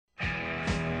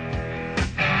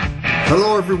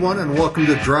Hello, everyone, and welcome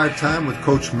to Drive Time with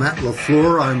Coach Matt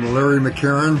LaFleur. I'm Larry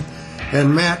McCarron.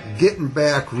 And Matt, getting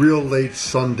back real late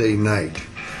Sunday night,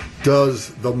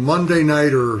 does the Monday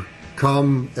nighter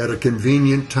come at a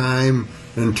convenient time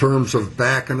in terms of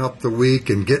backing up the week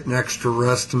and getting extra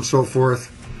rest and so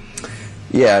forth?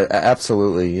 Yeah,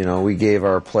 absolutely. You know, we gave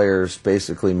our players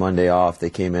basically Monday off. They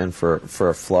came in for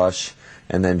a flush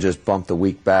and then just bumped the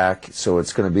week back. So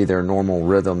it's going to be their normal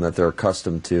rhythm that they're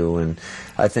accustomed to. And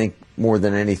I think more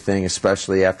than anything,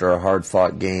 especially after a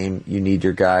hard-fought game, you need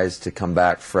your guys to come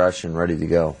back fresh and ready to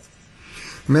go.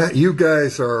 Matt, you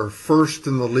guys are first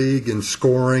in the league in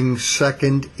scoring,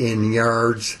 second in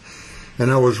yards.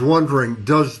 And I was wondering,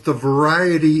 does the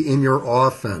variety in your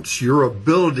offense, your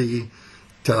ability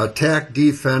to attack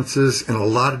defenses in a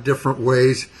lot of different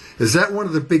ways, is that one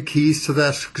of the big keys to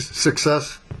that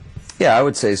success? Yeah, I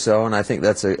would say so, and I think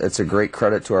it's a great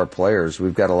credit to our players.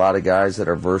 We've got a lot of guys that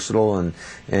are versatile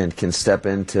and can step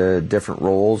into different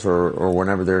roles, or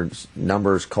whenever their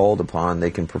number is called upon,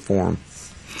 they can perform.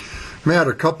 Matt,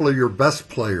 a couple of your best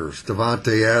players,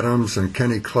 Devontae Adams and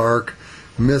Kenny Clark,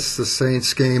 missed the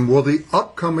Saints game. Will the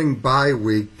upcoming bye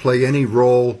week play any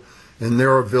role in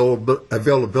their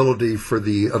availability for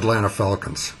the Atlanta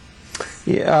Falcons?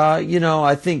 Yeah,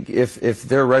 I think if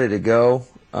they're ready to go,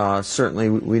 certainly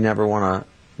we never want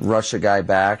to rush a guy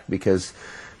back, because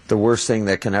the worst thing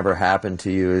that can ever happen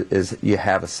to you is you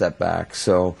have a setback.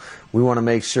 So we want to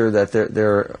make sure that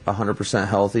they're 100%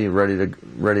 healthy, ready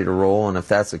to roll, and if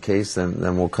that's the case,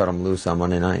 then we'll cut them loose on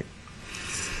Monday night.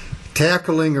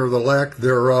 Tackling, or the lack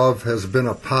thereof, has been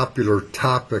a popular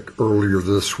topic earlier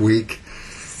this week.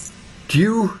 Do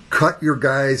you cut your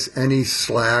guys any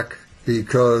slack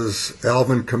because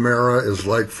Alvin Kamara is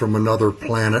like from another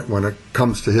planet when it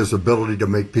comes to his ability to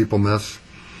make people miss?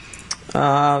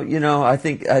 I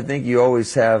think you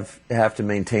always have to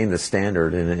maintain the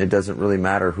standard, and it doesn't really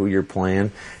matter who you're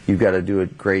playing. You've got to do a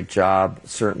great job.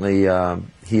 Certainly,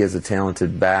 he is a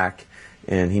talented back,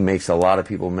 and he makes a lot of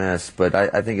people miss. But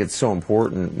I think it's so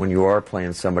important when you are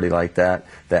playing somebody like that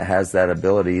has that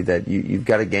ability, that you've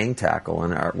got to gang tackle.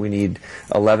 And we need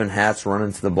 11 hats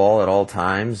running to the ball at all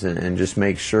times, and just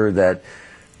make sure that,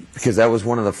 because that was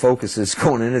one of the focuses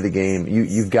going into the game,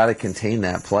 you've got to contain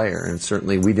that player. And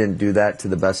certainly we didn't do that to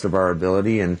the best of our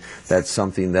ability, and that's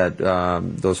something that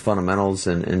those fundamentals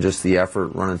and just the effort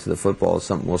running to the football is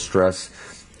something we'll stress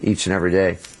each and every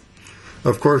day.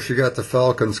 Of course, you got the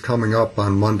Falcons coming up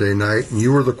on Monday night, and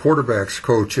you were the quarterbacks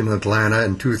coach in Atlanta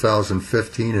in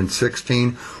 2015 and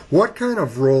 16. What kind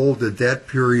of role did that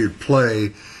period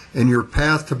play in your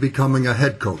path to becoming a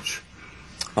head coach?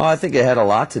 Oh, I think it had a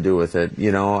lot to do with it.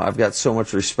 I've got so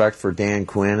much respect for Dan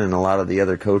Quinn and a lot of the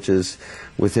other coaches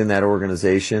within that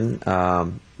organization.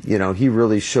 He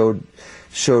really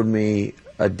showed me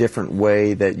a different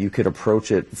way that you could approach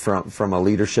it from a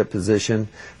leadership position.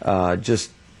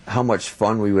 Just how much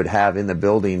fun we would have in the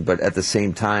building, but at the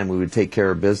same time we would take care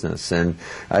of business. And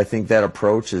I think that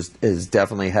approach has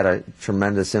definitely had a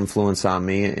tremendous influence on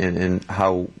me and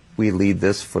how we lead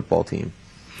this football team.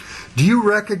 Do you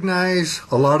recognize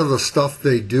a lot of the stuff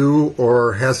they do,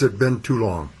 or has it been too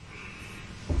long?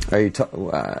 Are you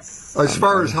as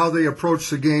far as how they approach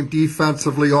the game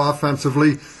defensively,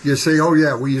 offensively, you say, oh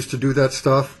yeah, we used to do that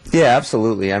stuff? Yeah,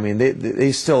 absolutely. I mean,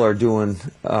 they still are doing,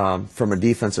 from a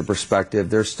defensive perspective,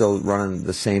 they're still running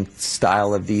the same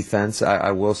style of defense.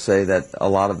 I will say that a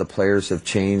lot of the players have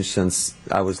changed since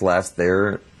I was last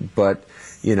there, but,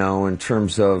 in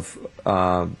terms of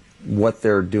what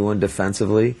they're doing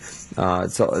defensively,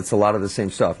 it's a lot of the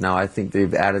same stuff. Now, I think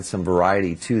they've added some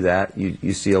variety to that.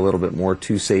 You see a little bit more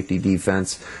two-safety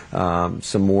defense,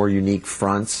 some more unique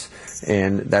fronts,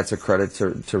 and that's a credit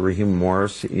to Raheem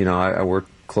Morris. I work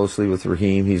closely with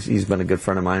Raheem. He's been a good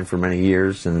friend of mine for many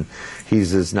years, and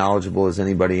he's as knowledgeable as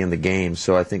anybody in the game.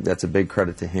 So I think that's a big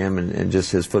credit to him and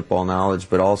just his football knowledge.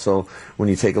 But also, when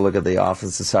you take a look at the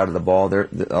offensive side of the ball,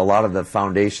 a lot of the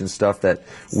foundation stuff that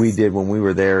we did when we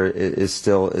were there is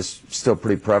still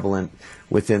pretty prevalent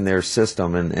within their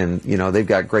system, and they've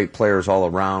got great players all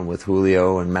around with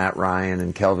Julio and Matt Ryan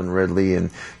and Kelvin Ridley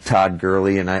and Todd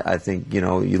Gurley, and I think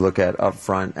you look at up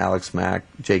front, Alex Mack,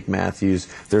 Jake Matthews.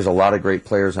 There's a lot of great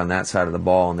players on that side of the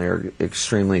ball, and they're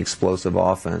extremely explosive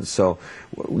offense. So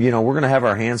we're going to have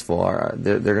our hands full.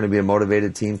 They're going to be a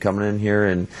motivated team coming in here,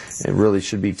 and it really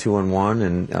should be 2-1,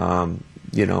 and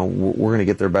we're going to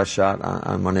get their best shot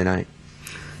on Monday night.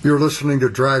 You're listening to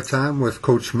Drive Time with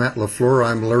Coach Matt LaFleur.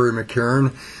 I'm Larry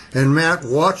McCarron. And Matt,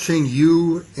 watching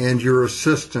you and your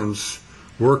assistants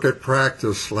work at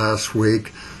practice last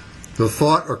week, the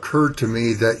thought occurred to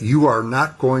me that you are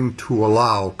not going to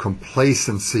allow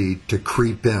complacency to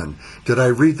creep in. Did I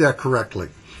read that correctly?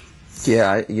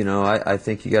 Yeah, I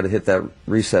think you got to hit that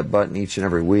reset button each and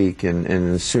every week, and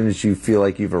as soon as you feel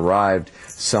like you've arrived,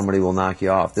 somebody will knock you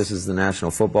off. This is the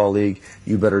National Football League.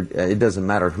 You better. It doesn't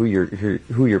matter who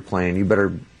you're playing. You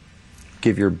better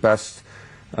give your best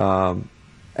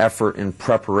effort in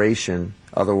preparation.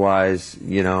 Otherwise,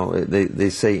 they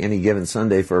say any given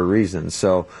Sunday for a reason.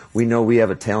 So we know we have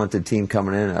a talented team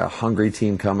coming in, a hungry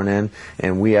team coming in,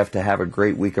 and we have to have a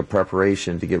great week of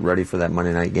preparation to get ready for that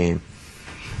Monday night game.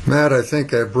 Matt, I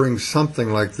think I bring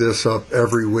something like this up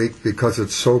every week because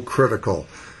it's so critical.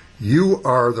 You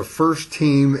are the first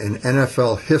team in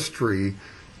NFL history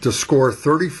to score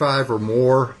 35 or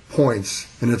more points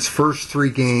in its first 3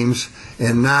 games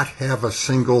and not have a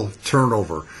single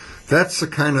turnover. That's the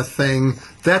kind of thing,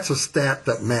 that's a stat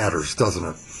that matters, doesn't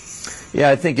it? Yeah,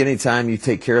 I think anytime you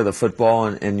take care of the football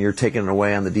and you're taking it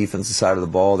away on the defensive side of the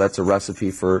ball, that's a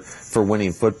recipe for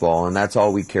winning football, and that's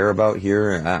all we care about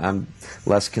here. I'm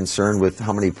less concerned with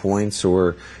how many points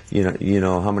or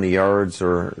how many yards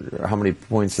or how many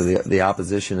points the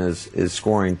opposition is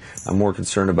scoring. I'm more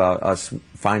concerned about us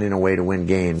finding a way to win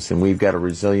games, and we've got a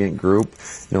resilient group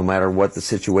no matter what the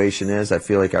situation is. I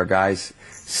feel like our guys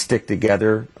stick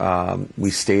together.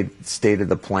 We stated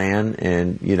the plan,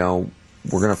 and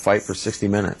we're going to fight for 60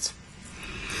 minutes.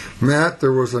 Matt,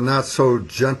 there was a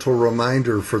not-so-gentle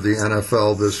reminder for the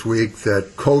NFL this week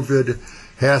that COVID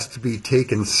has to be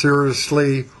taken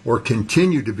seriously or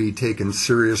continue to be taken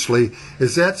seriously.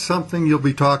 Is that something you'll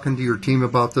be talking to your team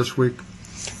about this week?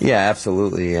 Yeah,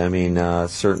 absolutely. I mean,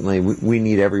 certainly we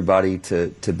need everybody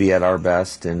to be at our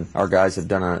best, and our guys have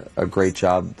done a great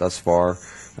job thus far.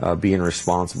 Being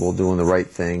responsible, doing the right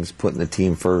things, putting the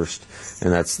team first,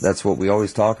 and that's what we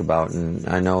always talk about. And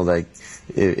I know, like,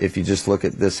 if you just look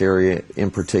at this area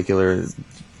in particular,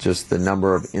 just the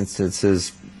number of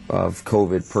instances of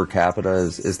COVID per capita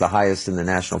is the highest in the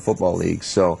National Football League.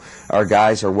 So our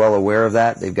guys are well aware of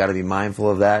that. They've got to be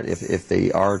mindful of that if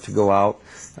they are to go out,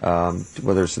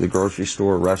 whether it's to the grocery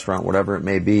store, restaurant, whatever it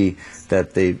may be,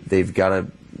 that they've got to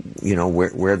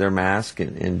wear their mask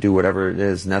and do whatever it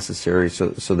is necessary so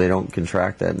they don't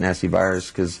contract that nasty virus,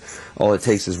 because all it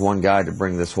takes is one guy to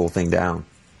bring this whole thing down.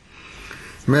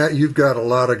 Matt, you've got a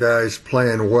lot of guys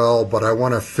playing well, but I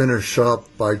want to finish up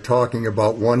by talking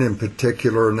about one in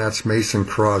particular, and that's Mason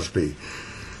Crosby.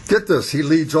 Get this, he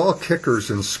leads all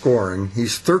kickers in scoring.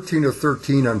 He's 13 of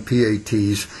 13 on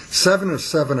PATs, 7 of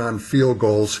 7 on field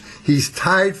goals. He's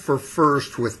tied for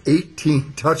first with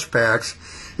 18 touchbacks.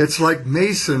 It's like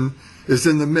Mason is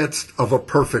in the midst of a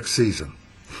perfect season.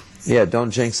 Yeah,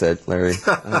 don't jinx it, Larry.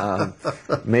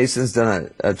 Mason's done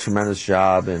a tremendous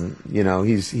job, and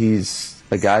he's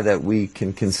a guy that we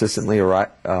can consistently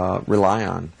rely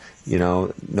on.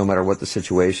 No matter what the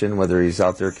situation, whether he's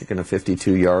out there kicking a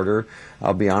 52-yarder,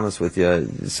 I'll be honest with you,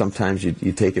 sometimes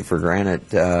you take it for granted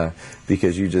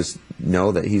because you just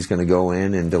know that he's going to go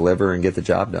in and deliver and get the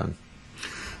job done.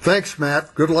 Thanks,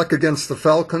 Matt. Good luck against the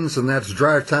Falcons, and that's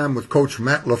Drive Time with Coach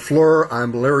Matt LaFleur.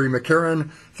 I'm Larry McCarran.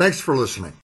 Thanks for listening.